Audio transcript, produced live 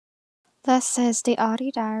This is the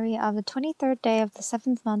audio diary of the 23rd day of the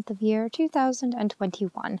 7th month of year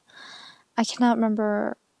 2021. I cannot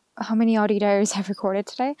remember how many audio diaries I've recorded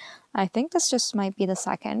today. I think this just might be the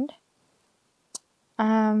second.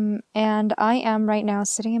 And I am right now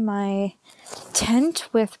sitting in my tent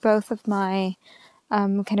with both of my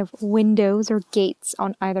kind of windows or gates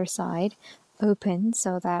on either side open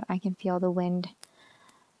so that I can feel the wind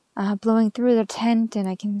blowing through the tent and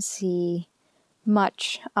I can see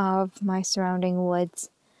much of my surrounding woods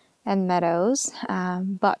and meadows,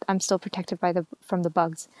 but I'm still protected from the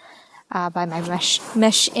bugs by my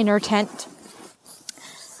mesh inner tent.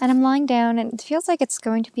 And I'm lying down, and it feels like it's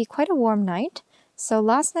going to be quite a warm night. So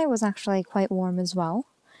last night was actually quite warm as well,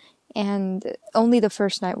 and only the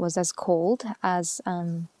first night was as cold as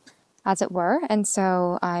it were. And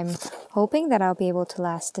so I'm hoping that I'll be able to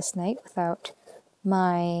last this night without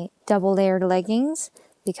my double layered leggings,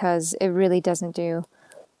 because it really doesn't do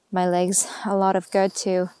my legs a lot of good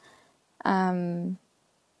to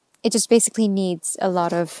it just basically needs a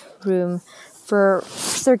lot of room for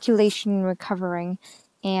circulation and recovering,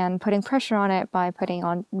 and putting pressure on it by putting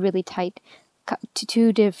on really tight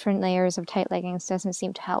two different layers of tight leggings doesn't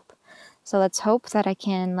seem to help. So let's hope that I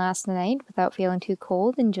can last the night without feeling too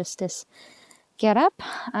cold and just this get up.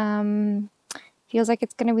 Feels like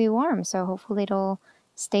it's going to be warm, so hopefully it'll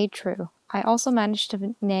stay true. I also managed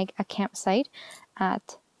to nag a campsite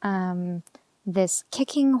at this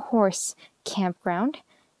Kicking Horse campground,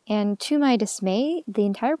 and to my dismay, the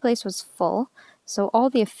entire place was full, so all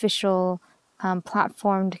the official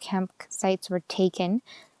platformed campsites were taken,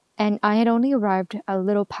 and I had only arrived a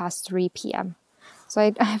little past 3 p.m.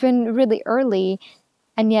 So I've been really early,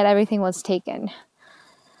 and yet everything was taken.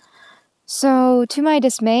 So to my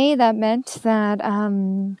dismay, that meant that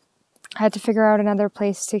I had to figure out another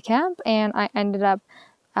place to camp, and I ended up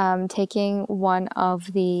taking one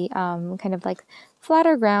of the kind of like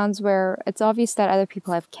flatter grounds where it's obvious that other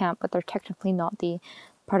people have camped, but they're technically not the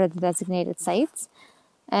part of the designated sites.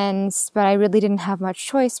 But I really didn't have much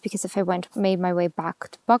choice, because if I made my way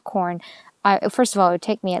back to Buckhorn, first of all, it would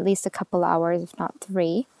take me at least a couple hours, if not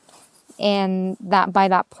 3. And that by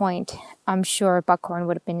that point, I'm sure Buckhorn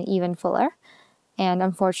would have been even fuller. And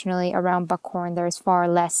unfortunately, around Buckhorn, there's far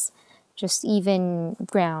less just even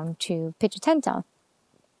ground to pitch a tent on.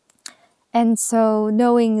 And so,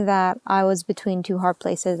 knowing that I was between two hard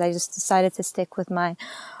places, I just decided to stick with my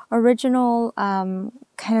original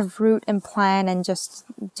kind of route and plan and just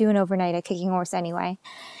do an overnight at Kicking Horse anyway.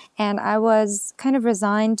 And I was kind of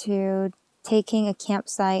resigned to taking a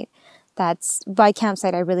campsite by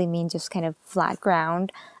campsite I really mean just kind of flat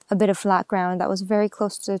ground, a bit of flat ground that was very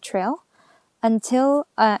close to the trail. And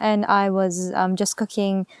I was just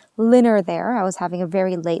cooking dinner there. I was having a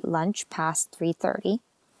very late lunch, past 3:30.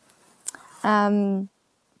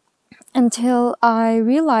 Until I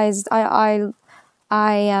realized I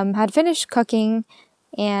had finished cooking,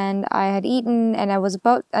 and I had eaten, and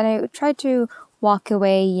I tried to walk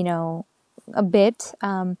away, a bit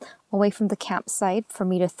away from the campsite for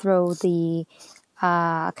me to throw the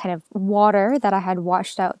kind of water that I had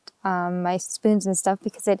washed out my spoons and stuff,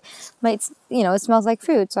 because it smells like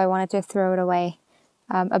food, so I wanted to throw it away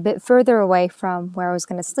a bit further away from where I was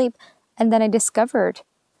going to sleep. And then I discovered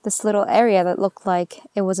this little area that looked like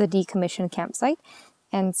it was a decommissioned campsite,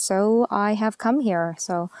 and so I have come here.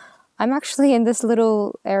 So I'm actually in this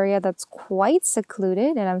little area that's quite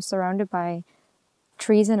secluded, and I'm surrounded by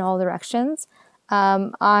trees in all directions.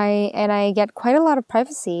 I get quite a lot of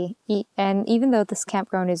privacy, and even though this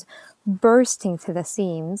campground is bursting to the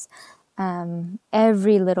seams,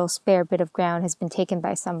 every little spare bit of ground has been taken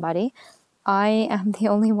by somebody. I am the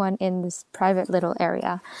only one in this private little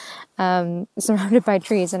area, surrounded by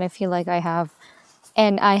trees, and I feel like I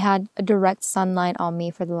had a direct sunlight on me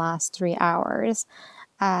for the last 3 hours.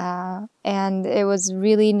 And it was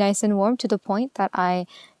really nice and warm, to the point that I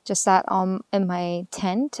just sat in my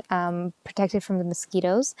tent, protected from the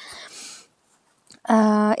mosquitoes,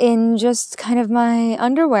 in just kind of my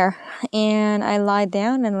underwear. And I lied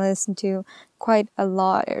down and listened to quite a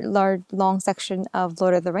long section of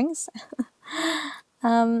Lord of the Rings.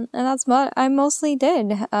 And that's what I mostly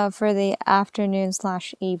did for the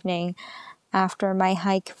afternoon/evening after my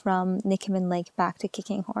hike from Nickaman Lake back to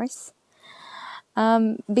Kicking Horse.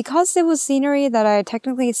 Because it was scenery that I had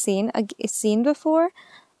technically seen before,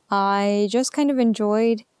 I just kind of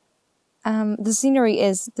enjoyed the scenery.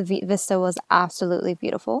 The vista was absolutely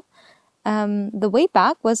beautiful. The way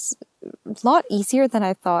back was a lot easier than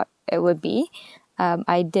I thought it would be.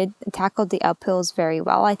 I did tackle the uphills very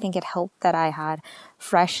well. I think it helped that I had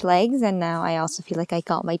fresh legs, and now I also feel like I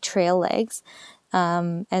got my trail legs.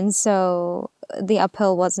 And so the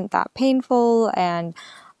uphill wasn't that painful, and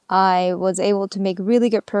I was able to make really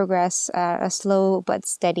good progress at a slow but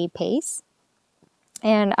steady pace.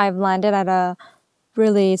 And I've landed at a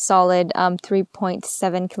really solid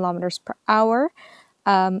 3.7 kilometers per hour.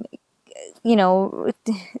 You know,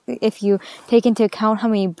 if you take into account how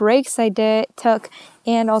many breaks I took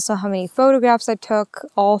and also how many photographs I took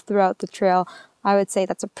all throughout the trail, I would say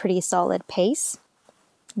that's a pretty solid pace,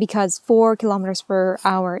 because 4 kilometers per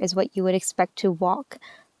hour is what you would expect to walk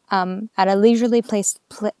at a leisurely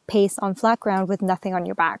pace on flat ground with nothing on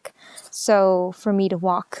your back. So for me to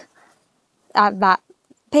walk at that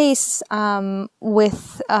pace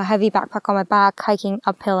with a heavy backpack on my back, hiking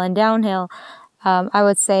uphill and downhill, I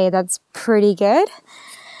would say that's pretty good.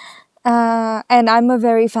 And I'm a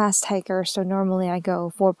very fast hiker, so normally I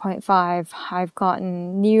go 4.5. I've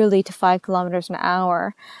gotten nearly to 5 kilometers an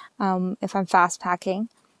hour if I'm fast packing.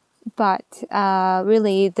 But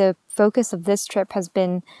really, the focus of this trip has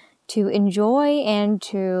been to enjoy and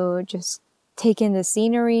to just take in the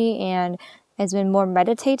scenery, and it's been more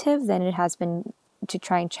meditative than it has been to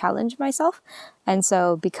try and challenge myself. And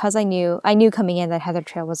so because I knew coming in that Heather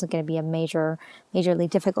Trail wasn't going to be a majorly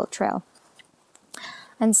difficult trail.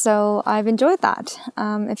 And so I've enjoyed that.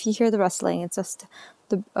 If you hear the rustling, it's just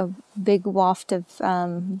a big waft of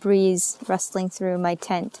breeze rustling through my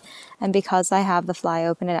tent. And because I have the fly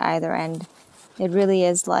open at either end, it really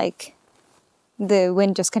is like the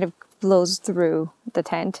wind just kind of blows through the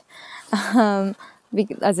tent,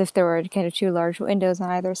 as if there were kind of two large windows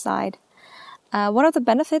on either side. One of the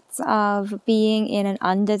benefits of being in an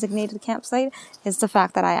undesignated campsite is the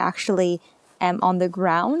fact that I actually am on the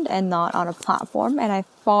ground and not on a platform, and I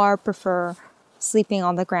far prefer sleeping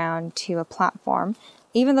on the ground to a platform,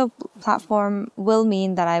 even though platform will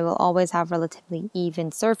mean that I will always have relatively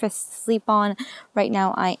even surface to sleep on. Right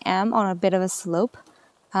now I am on a bit of a slope,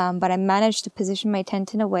 but I managed to position my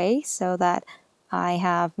tent in a way so that I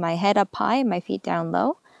have my head up high and my feet down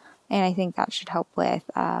low. And I think that should help with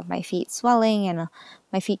my feet swelling and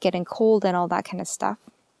my feet getting cold and all that kind of stuff.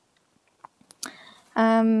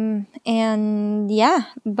 And yeah,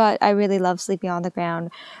 but I really love sleeping on the ground.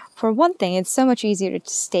 For one thing, it's so much easier to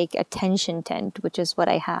stake a tension tent, which is what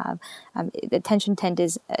I have. The tension tent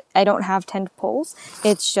is, I don't have tent poles.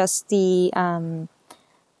 It's just the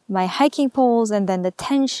my hiking poles, and then the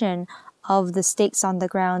tension of the stakes on the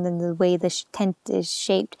ground and the way the tent is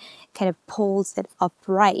shaped kind of pulls it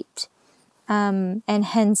upright. And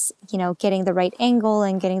hence, getting the right angle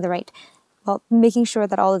and getting the right, making sure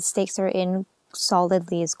that all the stakes are in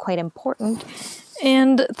solidly is quite important.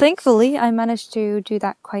 And thankfully, I managed to do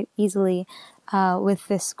that quite easily with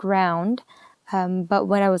this ground. But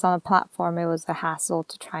when I was on a platform, it was a hassle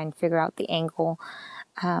to try and figure out the angle.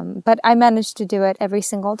 But I managed to do it every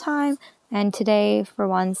single time. And today, for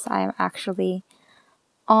once, I'm actually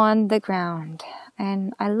on the ground.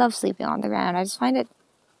 And I love sleeping on the ground. I just find it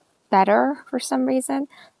better for some reason.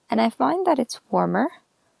 And I find that it's warmer.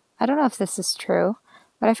 I don't know if this is true,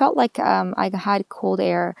 but I felt like I had cold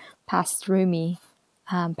air pass through me,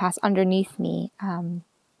 pass underneath me when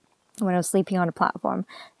I was sleeping on a platform.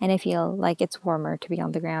 And I feel like it's warmer to be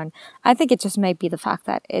on the ground. I think it just might be the fact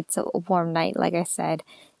that it's a warm night, like I said.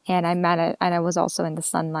 And I was also in the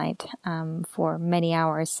sunlight for many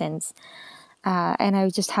hours since. And I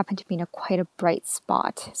just happened to be in quite a bright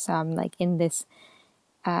spot. So I'm like in this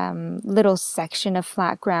little section of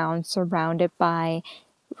flat ground surrounded by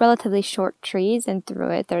relatively short trees, and through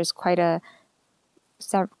it there's quite a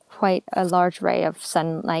large ray of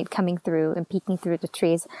sunlight coming through and peeking through the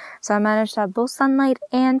trees. So I managed to have both sunlight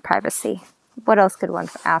and privacy. What else could one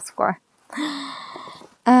ask for?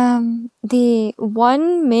 The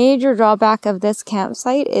one major drawback of this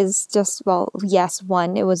campsite is just,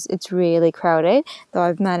 it's really crowded, though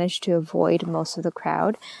I've managed to avoid most of the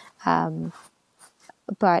crowd.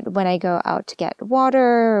 But when I go out to get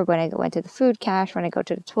water, or when I go into the food cache, when I go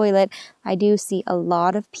to the toilet, I do see a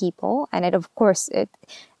lot of people. And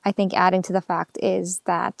I think adding to the fact is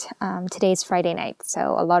that today's Friday night,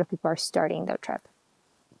 so a lot of people are starting their trip.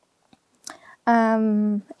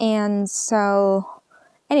 And so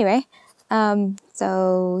anyway,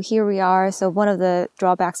 so here we are. So one of the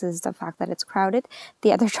drawbacks is the fact that it's crowded.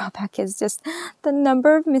 The other drawback is just the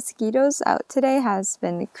number of mosquitoes out today has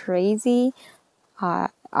been crazy.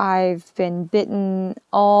 I've been bitten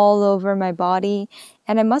all over my body,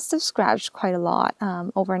 and I must have scratched quite a lot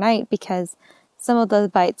overnight, because some of the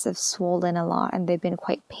bites have swollen a lot and they've been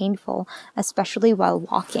quite painful, especially while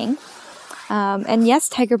walking. And yes,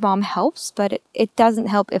 Tiger Balm helps, but it doesn't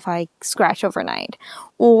help if I scratch overnight.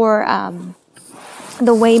 Or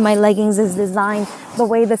the way my leggings is designed, the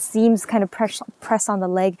way the seams kind of press on the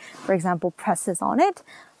leg, for example, presses on it,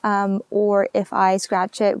 or if I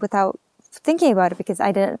scratch it without thinking about it because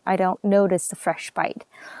I don't notice the fresh bite.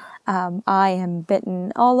 I am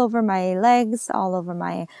bitten all over my legs, all over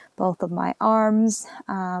both of my arms,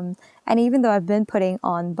 and even though I've been putting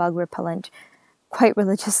on bug repellent quite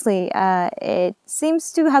religiously, it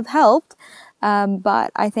seems to have helped,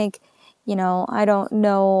 but I think, I don't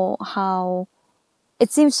know how.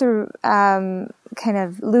 It seems to kind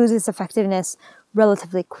of lose its effectiveness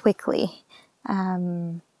relatively quickly.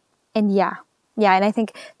 And and I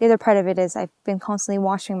think the other part of it is I've been constantly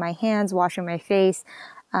washing my hands, washing my face.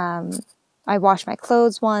 I wash my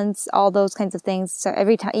clothes once, all those kinds of things. So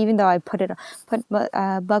every time, even though I put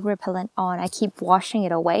bug repellent on, I keep washing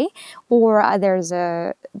it away. Or there's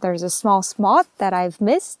a small spot that I've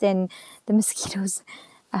missed, and the mosquitoes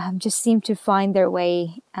just seem to find their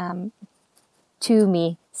way to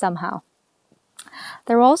me somehow.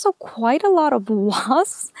 There were also quite a lot of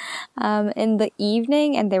wasps in the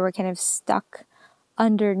evening, and they were kind of stuck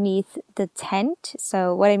underneath the tent.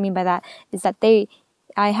 So what I mean by that is that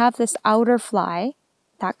I have this outer fly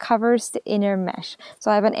that covers the inner mesh. So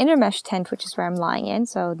I have an inner mesh tent, which is where I'm lying in,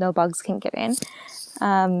 so no bugs can get in.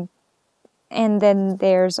 And then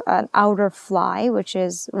there's an outer fly, which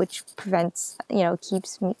prevents,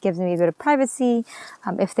 gives me a bit of privacy.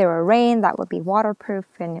 If there were rain, that would be waterproof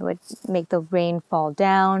and it would make the rain fall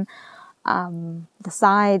down the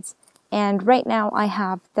sides. And right now I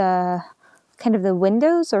have the kind of the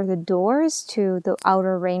windows or the doors to the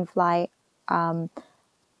outer rain fly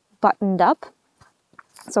buttoned up.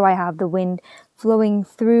 So I have the wind flowing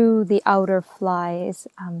through the outer flies,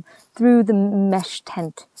 through the mesh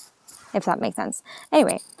tent, if that makes sense.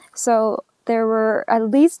 Anyway, so there were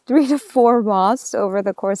at least 3 to 4 wasps over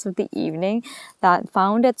the course of the evening that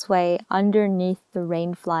found its way underneath the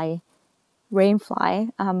rainfly,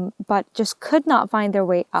 but just could not find their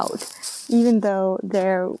way out, even though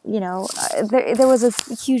there was a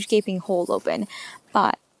huge gaping hole open.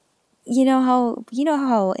 But you know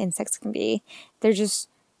how insects can be. They're just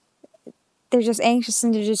anxious,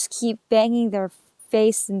 and they just keep banging their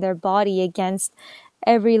face and their body against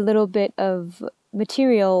every little bit of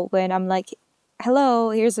material when I'm like, hello,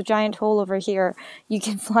 here's a giant hole over here. You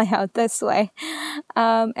can fly out this way.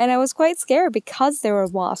 And I was quite scared because there were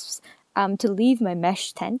wasps to leave my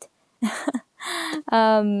mesh tent.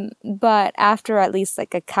 But after at least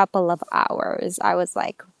like a couple of hours, I was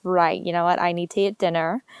like, right, you know what? I need to eat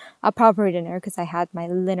dinner, a proper dinner, because I had my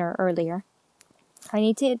dinner earlier. I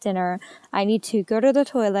need to eat dinner. I need to go to the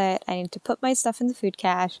toilet. I need to put my stuff in the food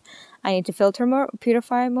cache. I need to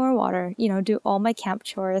purify more water, do all my camp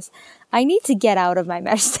chores. I need to get out of my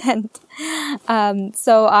mesh tent.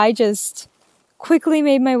 So I just quickly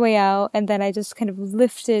made my way out, and then I just kind of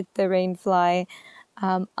lifted the rainfly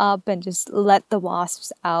up and just let the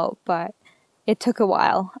wasps out, but it took a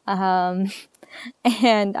while.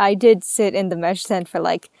 And I did sit in the mesh tent for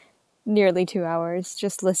like nearly 2 hours,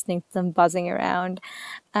 just listening to them buzzing around.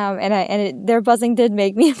 Their buzzing did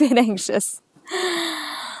make me a bit anxious.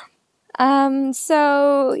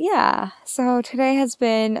 So today has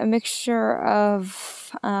been a mixture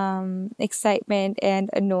of excitement and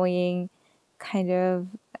annoying kind of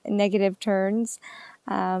negative turns.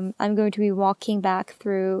 I'm going to be walking back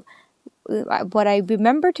through what I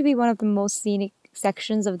remember to be one of the most scenic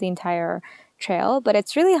sections of the entire trail, but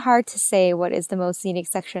it's really hard to say what is the most scenic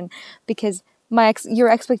section because your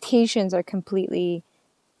expectations are completely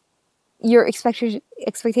your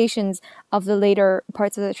expectations of the later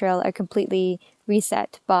parts of the trail are completely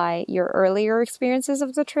reset by your earlier experiences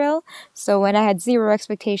of the trail. So when I had 0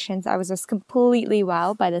 expectations, I was just completely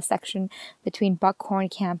wowed by the section between Buckhorn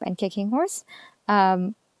Camp and Kicking Horse.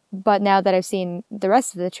 But now that I've seen the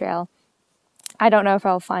rest of the trail, I don't know if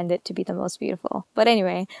I'll find it to be the most beautiful. But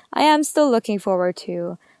anyway, I am still looking forward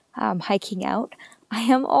to hiking out. I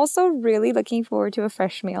am also really looking forward to a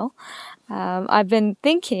fresh meal. I've been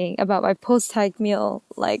thinking about my post-hike meal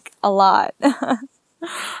like a lot.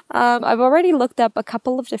 I've already looked up a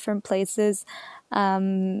couple of different places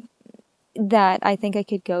that I think I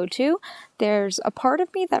could go to. There's a part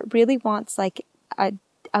of me that really wants like a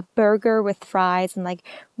burger with fries and like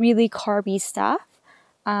really carby stuff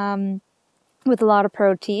with a lot of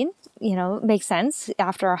protein. You know, makes sense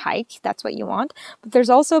after a hike. That's what you want. But there's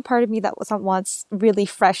also a part of me that wants really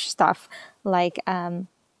fresh stuff, like a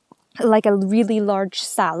really large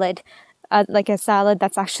salad, like a salad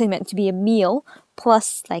that's actually meant to be a meal,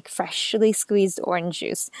 plus like freshly squeezed orange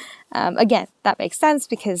juice. Again, that makes sense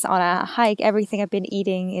because on a hike, everything I've been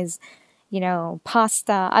eating is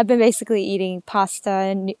pasta. I've been basically eating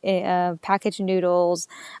pasta, packaged noodles,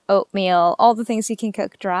 oatmeal, all the things you can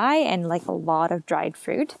cook dry, and like a lot of dried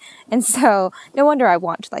fruit. And so no wonder I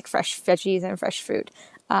want like fresh veggies and fresh fruit.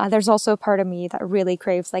 There's also a part of me that really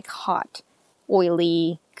craves like hot,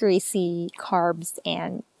 oily, greasy carbs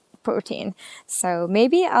and protein. So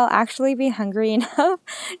maybe I'll actually be hungry enough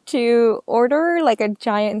to order like a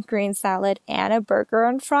giant green salad and a burger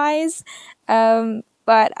and fries.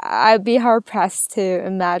 But I'd be hard pressed to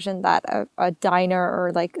imagine that a diner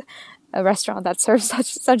or like a restaurant that serves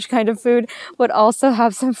such kind of food would also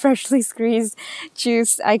have some freshly squeezed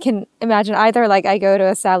juice. I can imagine either like I go to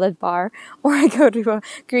a salad bar or I go to a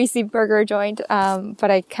greasy burger joint.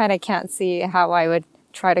 But I kind of can't see how I would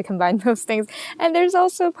try to combine those things. And there's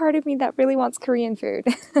also a part of me that really wants Korean food.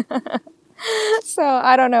 So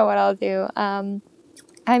I don't know what I'll do.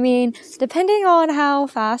 I mean, depending on how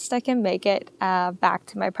fast I can make it back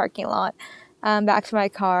to my parking lot, back to my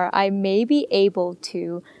car, I may be able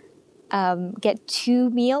to get 2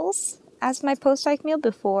 meals as my post-hike meal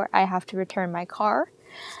before I have to return my car.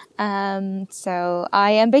 So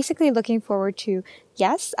I am basically looking forward to,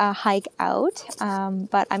 yes, a hike out,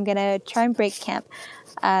 but I'm gonna try and break camp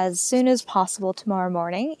as soon as possible tomorrow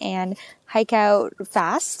morning and hike out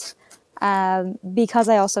fast. Because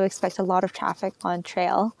I also expect a lot of traffic on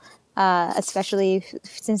trail, especially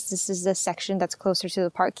since this is the section that's closer to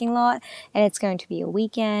the parking lot and it's going to be a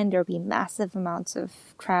weekend. There'll be massive amounts of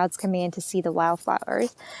crowds coming in to see the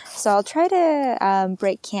wildflowers. So I'll try to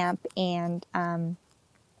break camp and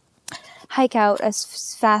hike out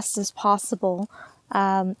as fast as possible.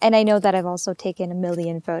 And I know that I've also taken a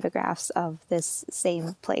million photographs of this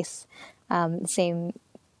same place, same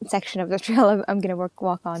section of the trail I'm going to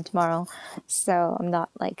walk on tomorrow. So I'm not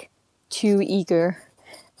like too eager.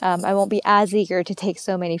 I won't be as eager to take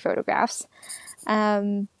so many photographs.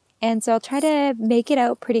 And so I'll try to make it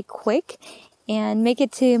out pretty quick and make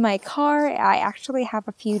it to my car. I actually have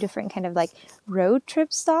a few different kind of like road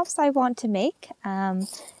trip stops I want to make.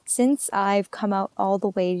 Since I've come out all the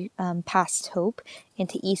way past Hope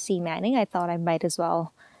into EC Manning, I thought I might as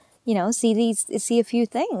well see a few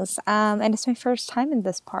things. And it's my first time in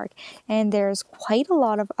this park. And there's quite a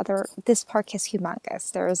lot of this park is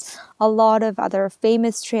humongous. There's a lot of other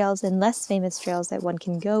famous trails and less famous trails that one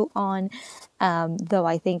can go on. Though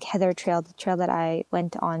I think Heather Trail, the trail that I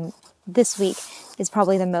went on this week, is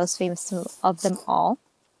probably the most famous of them all.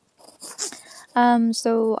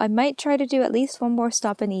 So I might try to do at least one more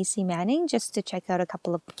stop in EC Manning just to check out a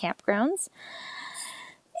couple of campgrounds.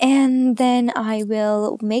 And then I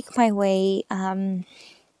will make my way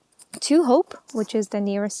to Hope, which is the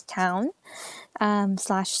nearest town /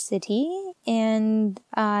 city. And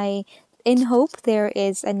in Hope, there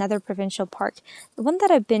is another provincial park. The one that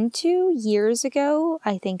I've been to years ago,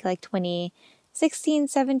 I think like 2016,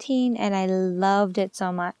 17, and I loved it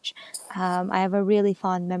so much. I have a really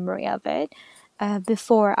fond memory of it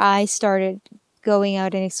before I started going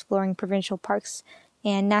out and exploring provincial parks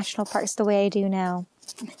and national parks the way I do now.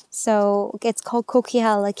 So it's called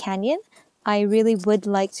Coquihalla Canyon. I really would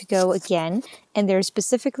like to go again. And there's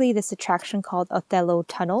specifically this attraction called Othello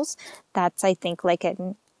Tunnels. That's, I think, like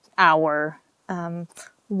an hour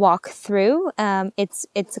walk through. It's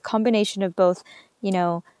a combination of both,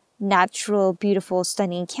 natural, beautiful,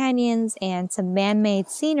 stunning canyons and some man-made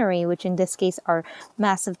scenery, which in this case are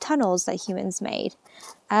massive tunnels that humans made.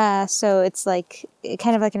 So it's like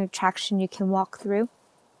kind of like an attraction you can walk through.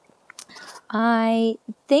 I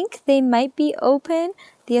think they might be open.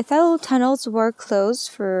 The Othello tunnels were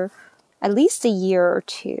closed for at least a year or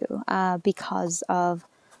two because of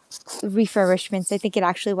refurbishments. I think it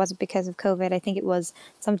actually wasn't because of COVID. I think it was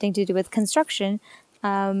something to do with construction.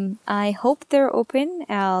 I hope they're open.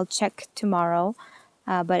 I'll check tomorrow.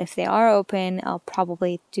 But if they are open, I'll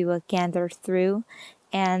probably do a gander through.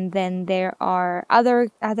 And then there are other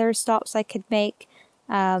stops I could make.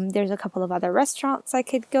 There's a couple of other restaurants I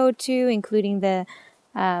could go to, including the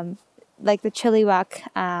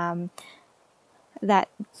Chilliwack, that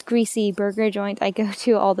greasy burger joint I go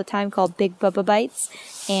to all the time called Big Bubba Bites.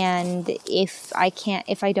 And if I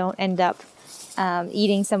don't end up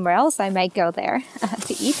eating somewhere else, I might go there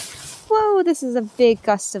to eat. Whoa, this is a big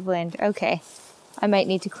gust of wind. Okay, I might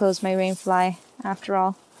need to close my rainfly after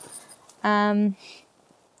all.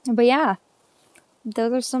 But yeah,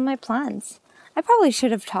 those are some of my plans. I probably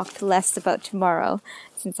should have talked less about tomorrow,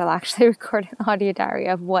 since I'll actually record an audio diary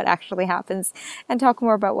of what actually happens and talk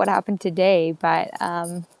more about what happened today. But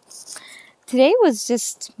today was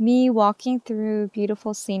just me walking through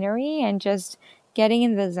beautiful scenery and just getting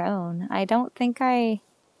in the zone. I don't think I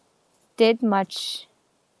did much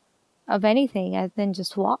of anything other than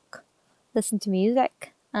just walk. listened to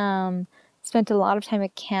music, spent a lot of time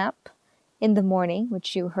at camp in the morning,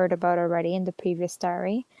 which you heard about already in the previous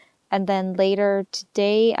diary. And then later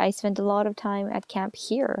today, I spent a lot of time at camp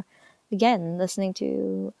here, again, listening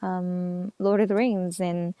to Lord of the Rings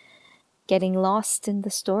and getting lost in the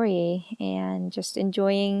story and just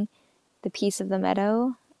enjoying the peace of the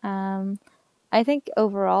meadow. I think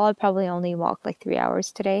overall I probably only walked like 3 hours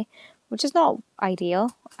today, which is not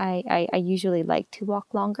ideal. I usually like to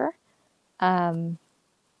walk longer. But,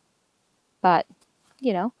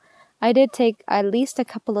 you know, I did take at least a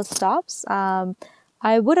couple of stops.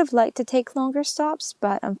 I would have liked to take longer stops,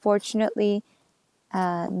 but unfortunately,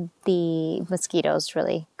 the mosquitoes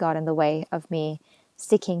really got in the way of me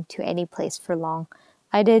sticking to any place for long.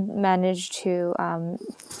 I did manage to,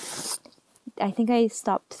 I think I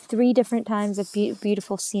stopped 3 different times at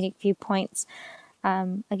beautiful scenic viewpoints.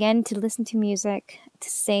 Again, to listen to music, to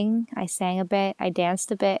sing. I sang a bit, I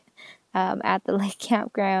danced a bit at the lake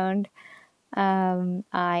campground.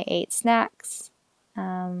 I ate snacks.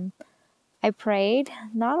 I prayed,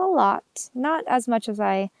 not a lot, not as much as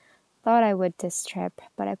I thought I would this trip,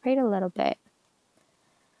 but I prayed a little bit.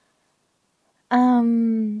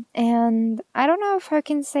 And I don't know if I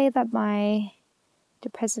can say that my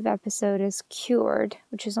depressive episode is cured,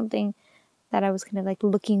 which is something that I was kind of like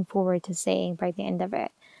looking forward to saying by the end of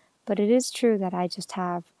it. But it is true that I just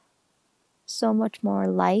have so much more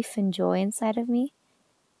life and joy inside of me.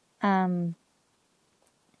 Life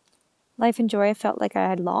and joy I felt like I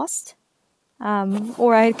had lost,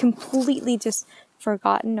 or I had completely just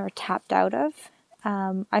forgotten or tapped out of.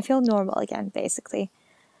 I feel normal again, basically.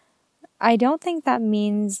 I don't think that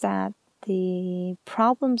means that the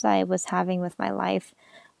problems I was having with my life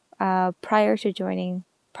prior to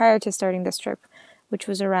starting this trip, which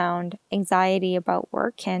was around anxiety about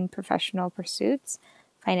work and professional pursuits,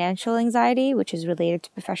 financial anxiety, which is related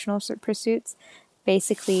to professional pursuits.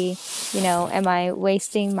 Basically, am I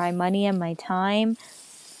wasting my money and my time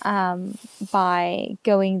by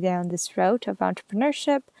going down this route of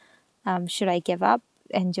entrepreneurship? Should I give up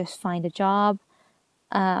and just find a job?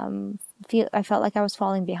 I felt like I was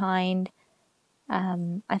falling behind.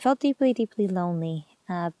 I felt deeply, deeply lonely.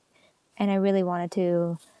 And I really wanted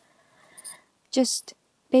to just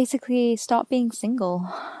basically stop being single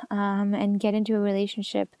and get into a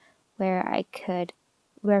relationship where I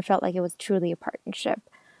felt like it was truly a partnership.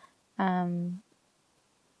 And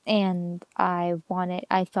I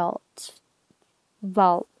felt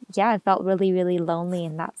really, really lonely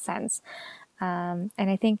in that sense. And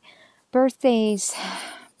I think birthdays,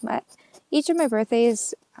 most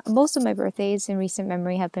of my birthdays in recent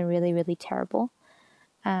memory have been really, really terrible.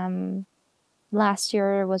 Last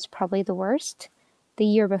year was probably the worst. The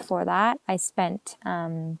year before that, I spent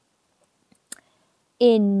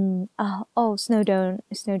in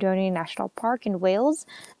Snowdonia National Park in Wales,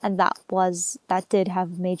 and that did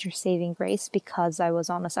have major saving grace because I was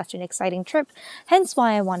on such an exciting trip. Hence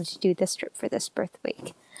why I wanted to do this trip for this birth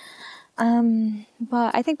week.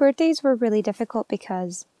 But I think birthdays were really difficult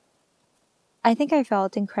because I think I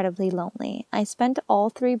felt incredibly lonely. I spent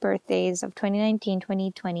all 3 birthdays of 2019,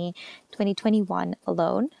 2020, 2021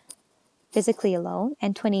 alone, physically alone,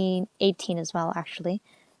 and 2018 as well, actually.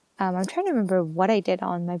 I'm trying to remember what I did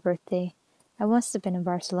on my birthday. I must have been in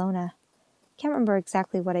Barcelona. Can't remember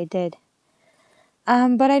exactly what I did.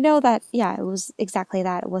 But I know that, it was exactly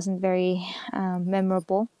that. It wasn't very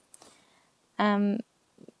memorable. And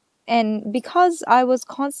because I was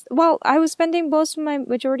I was spending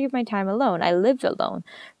majority of my time alone. I lived alone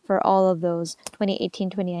for all of those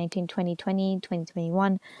 2018, 2019, 2020,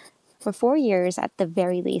 2021. For 4 years, at the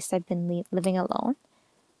very least, I've been living alone.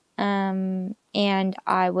 And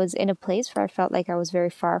I was in a place where I felt like I was very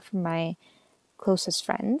far from my closest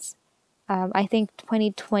friends. I think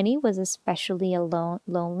 2020 was especially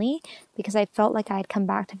lonely because I felt like I had come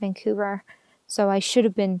back to Vancouver. So I should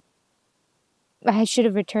have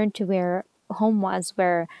returned to where home was,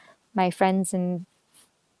 where my friends and,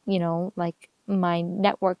 like my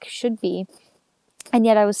network should be. And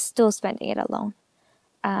yet I was still spending it alone.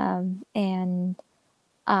 And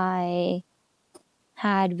I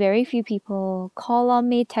had very few people call on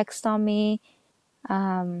me, text on me,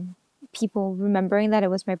 people remembering that it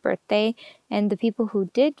was my birthday. And the people who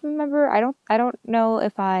did remember, I don't know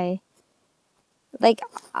if I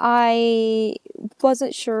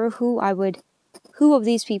wasn't sure who of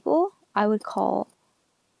these people I would call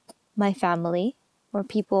my family or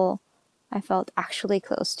people I felt actually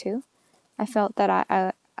close to. I felt that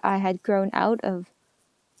I had grown out of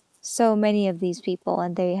so many of these people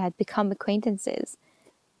and they had become acquaintances.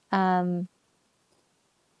 And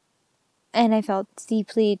I felt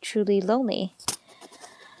deeply, truly lonely.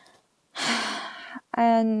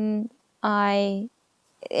 And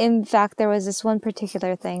in fact, there was this one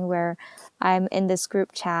particular thing where I'm in this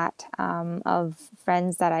group chat of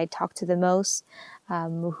friends that I talk to the most,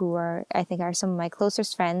 who I think are some of my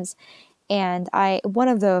closest friends. And one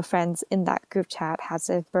of the friends in that group chat has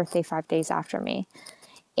a birthday 5 days after me.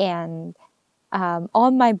 And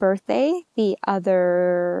on my birthday, the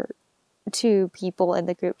other two people in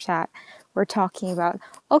the group chat were talking about,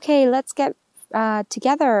 okay, let's get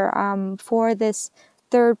together for this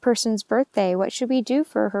third person's birthday. What should we do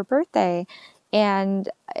for her birthday? And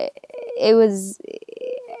it was,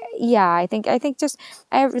 yeah, I think just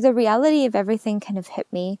the reality of everything kind of hit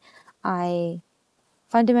me. I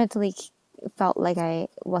fundamentally felt like I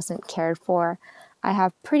wasn't cared for. I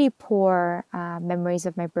have pretty poor memories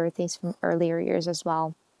of my birthdays from earlier years as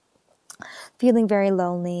well. Feeling very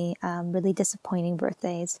lonely, really disappointing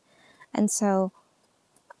birthdays. And so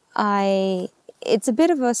it's a bit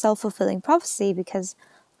of a self-fulfilling prophecy because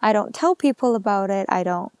I don't tell people about it. I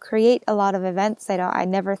don't create a lot of events. I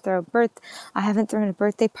haven't thrown a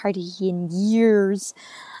birthday party in years.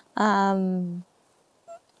 And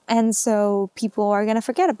so people are going to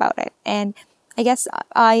forget about it. And I guess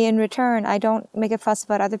in return, I don't make a fuss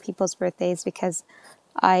about other people's birthdays because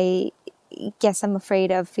I guess I'm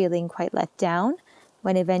afraid of feeling quite let down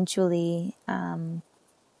when eventually,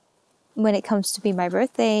 when it comes to be my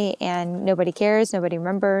birthday and nobody cares, nobody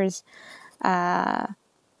remembers.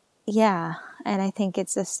 Yeah. And I think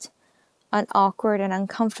it's just an awkward and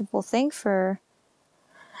uncomfortable thing for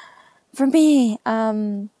me.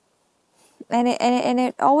 And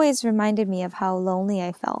it always reminded me of how lonely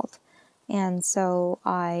I felt. And so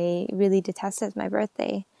I really detested my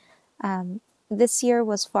birthday. This year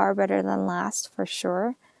was far better than last, for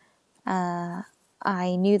sure.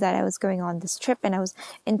 I knew that I was going on this trip and I was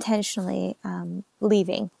intentionally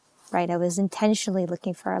leaving, right? I was intentionally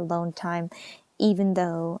looking for alone time, even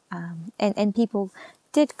though, and people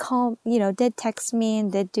did call, did text me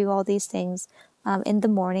and did do all these things in the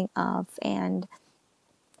morning of. And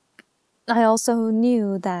I also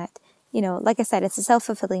knew that, like I said, it's a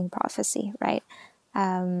self-fulfilling prophecy, right?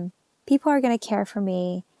 People are going to care for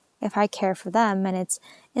me if I care for them. And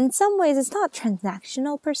in some ways, it's not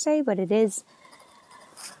transactional per se, but it is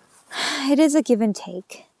a give and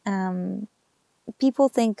take. People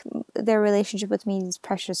think their relationship with me is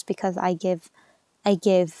precious because I give,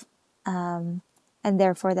 and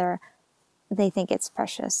therefore they think it's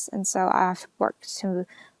precious. And so I have to work to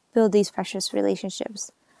build these precious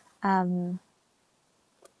relationships. And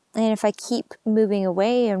if I keep moving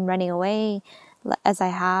away and running away, as I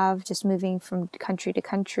have, just moving from country to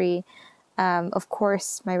country, of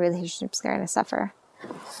course my relationship's going to suffer.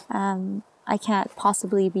 I can't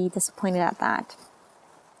possibly be disappointed at that.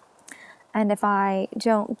 And if I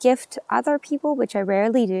don't gift other people, which I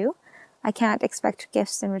rarely do, I can't expect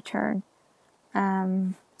gifts in return.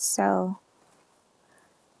 So,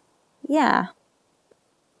 yeah,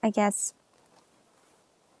 I guess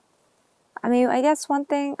one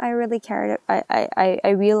thing I really cared, I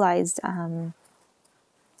realized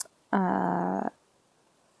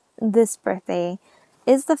this birthday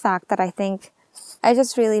is the fact that I think I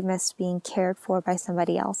just really miss being cared for by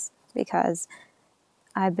somebody else, because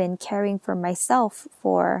I've been caring for myself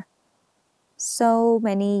for so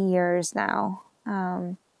many years now.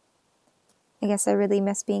 I guess I really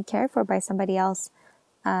miss being cared for by somebody else.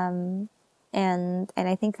 And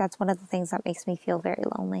I think that's one of the things that makes me feel very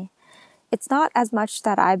lonely. It's not as much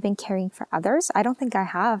that I've been caring for others. I don't think I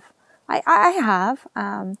have. I have.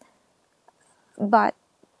 But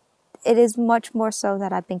it is much more so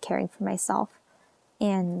that I've been caring for myself.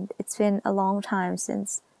 And it's been a long time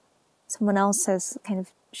since someone else has kind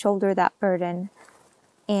of shouldered that burden,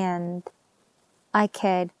 and I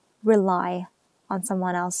could rely on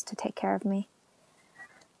someone else to take care of me.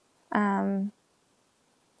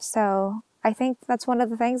 So I think that's one of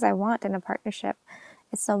the things I want in a partnership,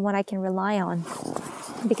 is someone I can rely on,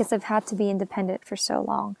 because I've had to be independent for so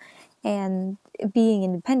long. And being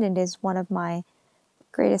independent is one of my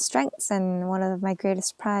greatest strengths and one of my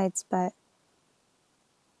greatest prides, but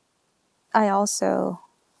I also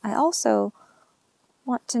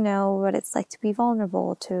want to know what it's like to be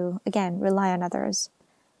vulnerable, to, again, rely on others.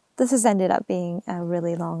 This has ended up being a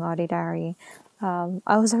really long audio diary.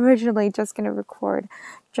 I was originally just going to record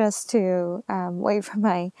just to wait for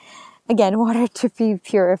my, again, water to be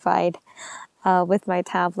purified with my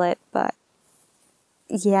tablet. But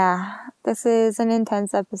yeah, this is an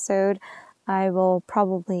intense episode. I will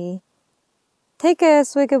probably take a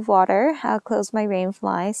swig of water. I'll close my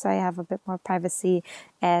rainfly so I have a bit more privacy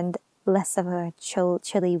and less of a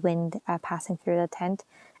chilly wind passing through the tent.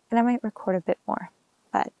 And I might record a bit more.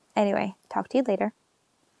 But anyway, talk to you later.